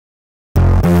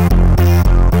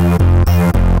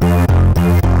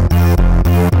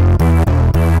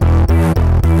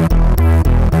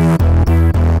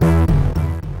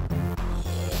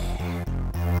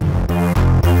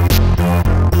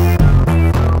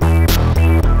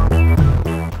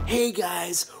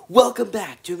Welcome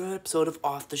back to another episode of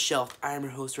Off the Shelf. I am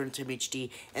your host, Tim HD,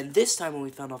 and this time when we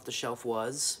found Off the Shelf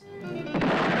was...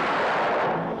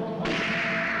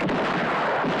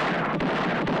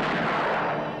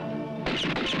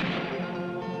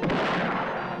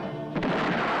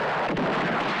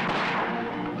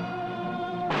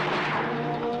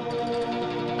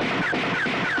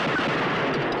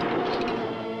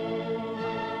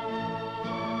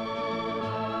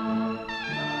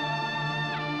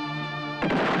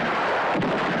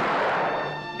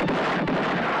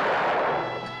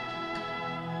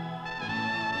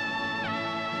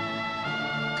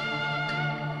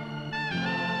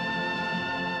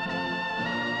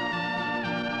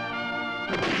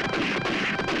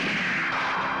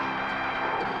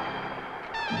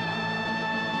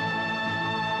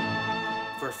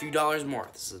 For a few dollars more.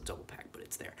 This is a double pack, but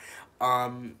it's there.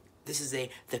 This is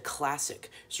the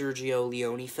classic Sergio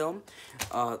Leone film.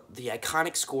 The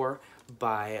iconic score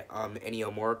by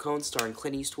Ennio Morricone, starring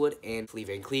Clint Eastwood and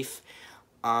Leone.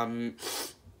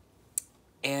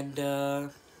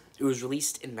 It was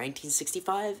released in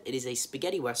 1965. It is a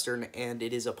spaghetti western, and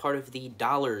it is a part of the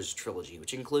Dollars trilogy,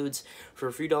 which includes For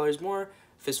a Few Dollars More,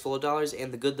 Fistful of Dollars,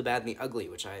 and The Good, the Bad, and the Ugly,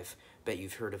 which I've bet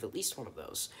you've heard of at least one of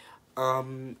those.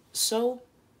 So,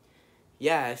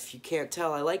 yeah, if you can't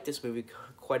tell, I like this movie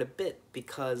quite a bit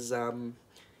because, I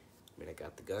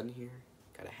got the gun here,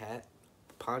 got a hat,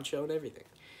 poncho, and everything,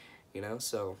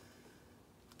 so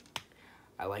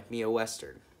I like me a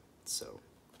western, so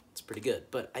it's pretty good.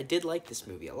 But I did like this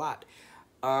movie a lot.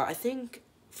 I think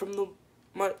from the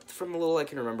little I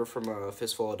can remember from A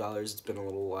Fistful of Dollars, it's been a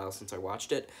little while since I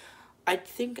watched it, I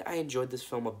think I enjoyed this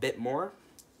film a bit more.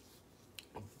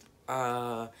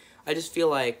 I just feel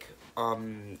like,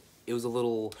 it was a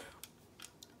little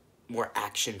more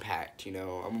action-packed, I'm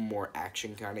a more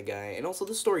action kind of guy, and also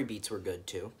the story beats were good,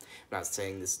 too. I'm not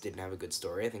saying this didn't have a good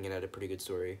story, I think it had a pretty good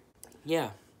story. Yeah,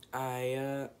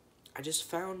 I just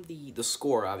found the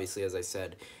score, obviously, as I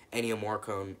said, Ennio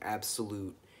Morricone,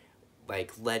 absolute,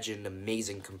 legend,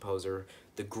 amazing composer,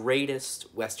 the greatest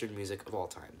Western music of all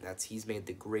time. He's made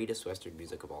the greatest Western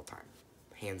music of all time,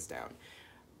 hands down.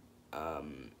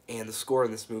 And the score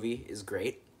in this movie is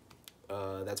great.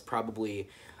 That's probably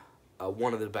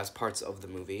one of the best parts of the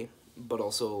movie. But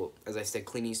also, as I said,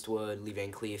 Clint Eastwood,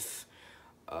 Leone,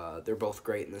 they're both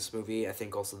great in this movie. I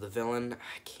think also the villain,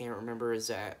 I can't remember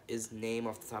his name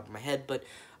off the top of my head, but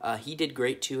he did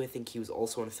great too. I think he was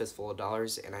also in A Fistful of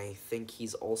Dollars, and I think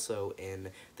he's also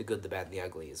in The Good, the Bad, and the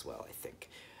Ugly as well, I think.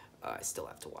 I still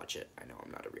have to watch it. I know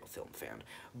I'm not a real film fan.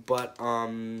 But,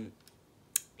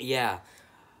 yeah.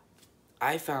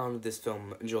 I found this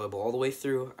film enjoyable all the way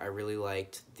through. I really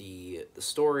liked the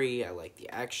story, I liked the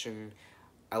action,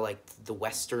 I liked the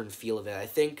Western feel of it. I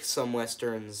think some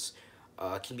Westerns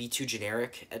can be too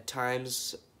generic at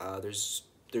times. There's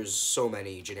so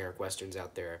many generic Westerns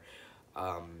out there,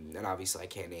 and obviously I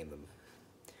can't name them.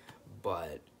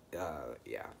 But,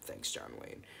 yeah, thanks John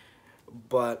Wayne.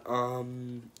 But,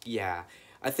 yeah,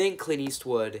 I think Clint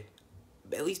Eastwood,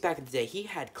 at least back in the day, he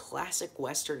had classic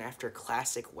Western after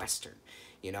classic Western.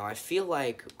 I feel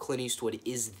like Clint Eastwood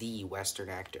is the Western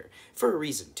actor, for a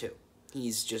reason, too.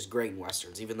 He's just great in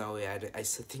Westerns, even though I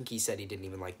think he said he didn't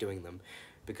even like doing them,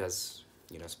 because,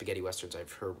 spaghetti Westerns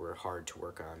I've heard were hard to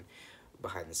work on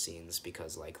behind the scenes,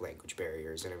 because, language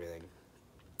barriers and everything.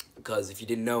 Because if you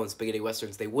didn't know, in spaghetti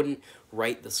Westerns, they wouldn't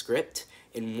write the script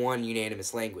in one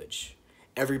unanimous language.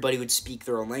 Everybody would speak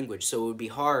their own language, so it would be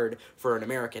hard for an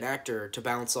American actor to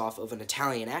bounce off of an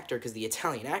Italian actor, because the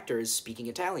Italian actor is speaking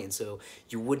Italian, so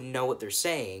you wouldn't know what they're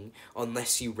saying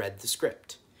unless you read the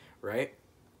script, right?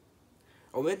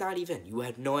 Or not even. You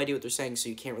had no idea what they're saying, so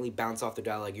you can't really bounce off their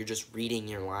dialogue. You're just reading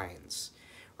your lines,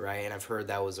 right? And I've heard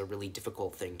that was a really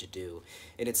difficult thing to do,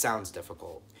 and it sounds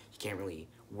difficult. You can't really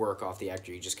work off the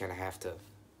actor. You just kind of have to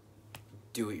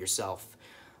do it yourself.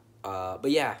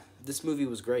 But yeah, this movie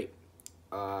was great.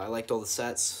 I liked all the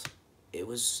sets. It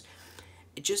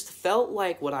just felt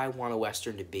like what I want a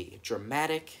Western to be.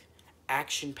 Dramatic,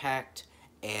 action-packed,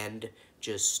 and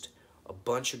just a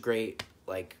bunch of great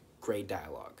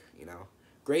dialogue,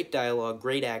 Great dialogue,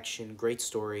 great action, great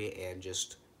story, and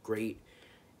just great,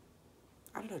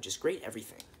 just great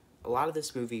everything. A lot of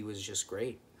this movie was just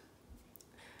great.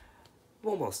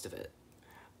 Well, most of it.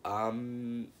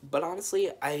 But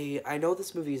honestly, I know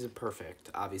this movie isn't perfect.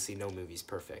 Obviously, no movie's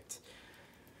perfect.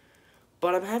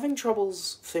 But I'm having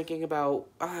troubles thinking about,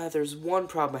 there's one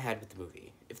problem I had with the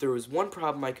movie. If there was one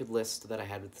problem I could list that I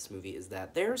had with this movie, is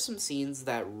that there are some scenes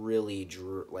that really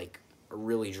are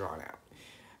really drawn out.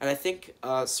 And I think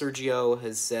Sergio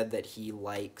has said that he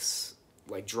likes,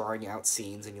 drawing out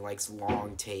scenes, and he likes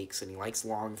long takes, and he likes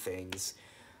long things.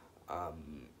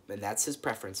 And that's his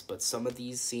preference, but some of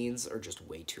these scenes are just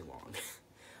way too long.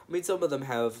 I mean, some of them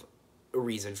have a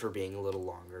reason for being a little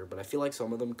longer, but I feel like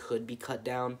some of them could be cut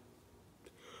down.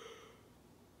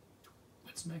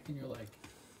 What's smacking your leg?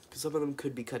 Some of them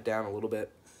could be cut down a little bit.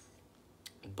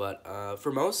 But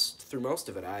through most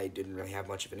of it, I didn't really have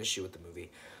much of an issue with the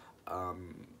movie.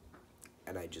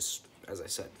 And I just, as I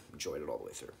said, enjoyed it all the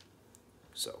way through.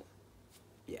 So,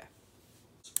 yeah.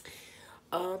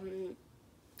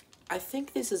 I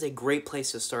think this is a great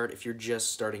place to start if you're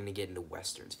just starting to get into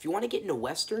Westerns. If you want to get into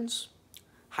Westerns,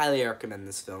 highly recommend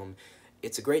this film.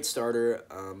 It's a great starter,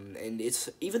 and it's,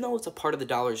 even though it's a part of the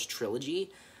Dollars trilogy,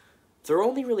 they're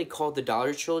only really called the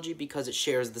Dollars trilogy because it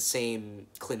shares the same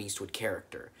Clint Eastwood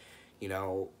character. You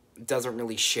know, it doesn't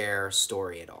really share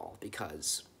story at all,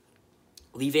 because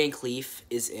Lee Van Cleef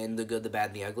is in The Good, the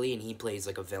Bad, and the Ugly, and he plays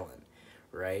like a villain,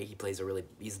 right?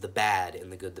 He's the bad in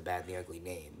The Good, the Bad, and the Ugly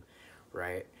name,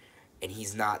 right? And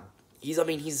he's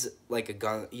like a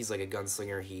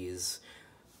gunslinger, he's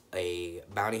a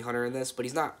bounty hunter in this, but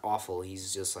he's not awful,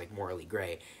 he's just like morally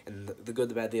gray. And the Good,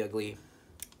 the Bad, the Ugly,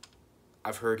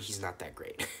 I've heard he's not that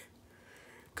great,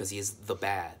 because he is the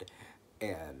bad,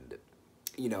 and,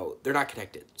 you know, they're not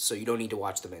connected, so you don't need to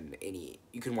watch them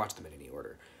you can watch them in any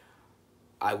order.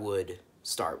 I would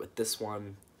start with this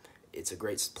one. It's a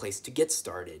great place to get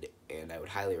started, and I would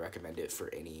highly recommend it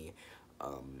for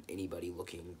anybody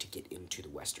looking to get into the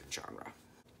Western genre.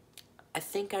 I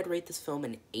think I'd rate this film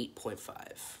an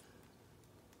 8.5.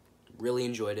 Really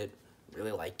enjoyed it,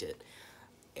 really liked it,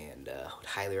 and would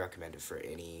highly recommend it for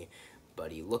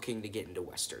anybody looking to get into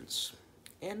Westerns.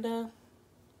 And, you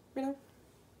know,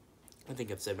 I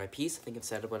think I've said my piece. I think I've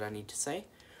said what I need to say.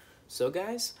 So,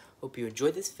 guys, hope you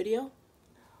enjoyed this video.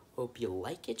 Hope you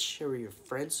like it, share with your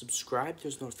friends, subscribe,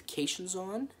 there's notifications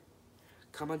on.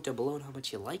 Comment down below on how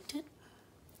much you liked it.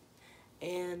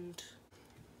 And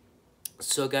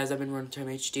so, guys, I've been Runtime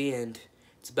HD, and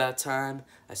it's about time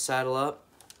I saddle up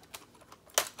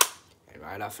and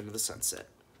ride off into the sunset.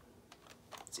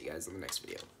 See you guys in the next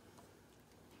video.